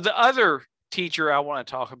 So the other teacher I want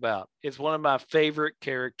to talk about is one of my favorite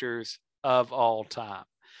characters of all time,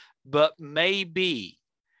 but maybe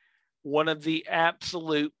one of the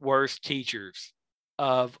absolute worst teachers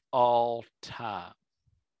of all time.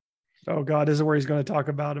 Oh God, this is where he's going to talk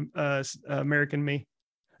about American Me.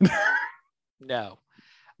 No,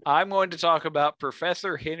 I'm going to talk about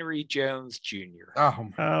Professor Henry Jones Jr.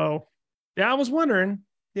 Oh, yeah, I was wondering.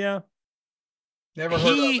 Yeah, never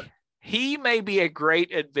heard of it. He may be a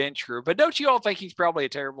great adventurer, but don't you all think he's probably a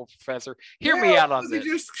terrible professor? Hear me out on this. He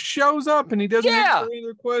just shows up and he doesn't answer any of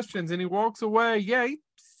their questions and he walks away. Yeah, he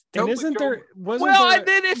totally and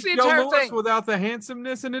then it's the entire thing without the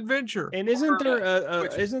handsomeness and adventure. And isn't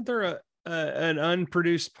there an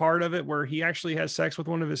unproduced part of it where he actually has sex with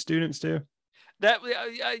one of his students too? That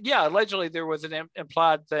allegedly there was an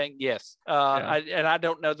implied thing. Yes. I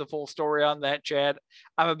don't know the full story on that, Chad.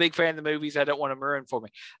 I'm a big fan of the movies. I don't want to ruin for me.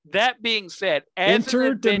 That being said, as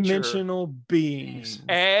interdimensional beings.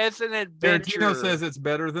 As an adventure, Tarantino says it's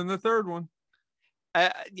better than the third one.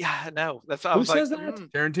 No, that's who says that.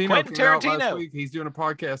 Tarantino. Quentin Tarantino. Last week. He's doing a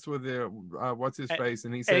podcast with what's his face,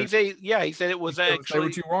 and he said, he said it was actually. Say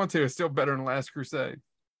what you want to. It's still better than Last Crusade.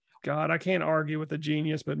 God, I can't argue with a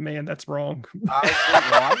genius, but man, that's wrong.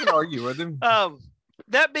 I can argue with him.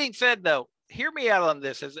 That being said, though, hear me out on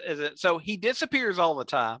this. So he disappears all the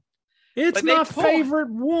time. It's my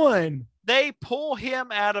favorite one. They pull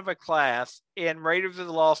him out of a class in Raiders of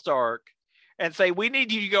the Lost Ark and say, "We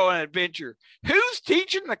need you to go on an adventure." Who's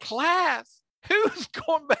teaching the class? Who's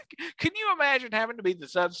going back? Can you imagine having to be the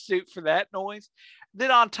substitute for that noise?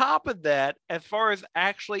 Then on top of that, as far as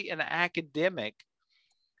actually an academic,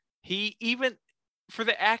 he even for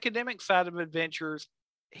the academic side of adventures,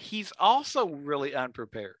 he's also really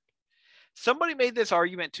unprepared. Somebody made this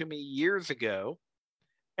argument to me years ago,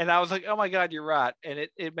 and I was like, oh my God, you're right. And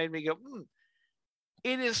it made me go,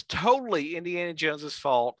 It is totally Indiana Jones's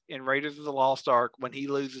fault in Raiders of the Lost Ark when he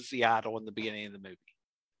loses the idol in the beginning of the movie.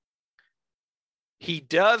 He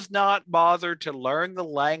does not bother to learn the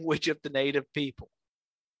language of the native people.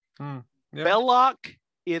 Belloc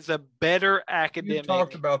is a better academic. You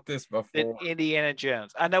talked about this before. Than Indiana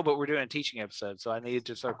Jones. I know, but we're doing a teaching episode, so I needed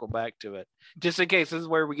to circle back to it just in case this is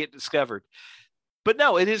where we get discovered. But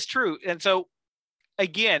no, it is true. And so,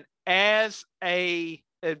 again, as a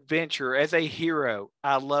adventurer, as a hero,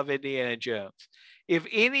 I love Indiana Jones. If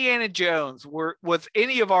Indiana Jones was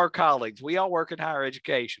any of our colleagues, we all work in higher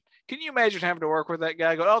education. Can you imagine having to work with that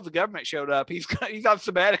guy? Go, oh, the government showed up. He's on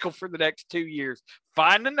sabbatical for the next 2 years,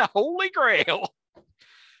 finding the Holy Grail.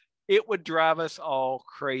 It would drive us all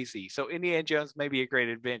crazy. So Indiana Jones may be a great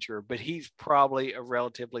adventurer, but he's probably a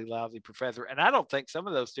relatively lousy professor. And I don't think some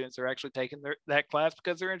of those students are actually taking that class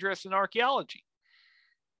because they're interested in archaeology.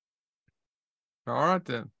 All right,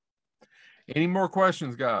 then. Any more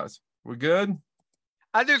questions, guys? We good?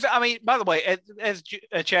 By the way, as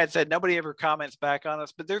Chad said, nobody ever comments back on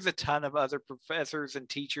us, but there's a ton of other professors and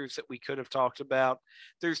teachers that we could have talked about.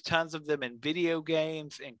 There's tons of them in video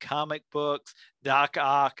games and comic books. Doc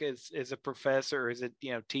Ock is a professor, is a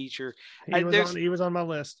teacher. He was on my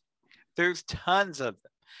list. There's tons of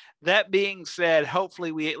them. That being said,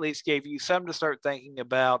 hopefully we at least gave you some to start thinking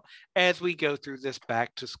about as we go through this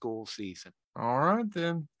back to school season. All right,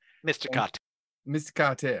 then. Mr. Cotter. Mr.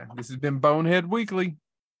 Cotter, this has been Bonehead Weekly.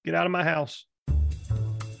 Get out of my house.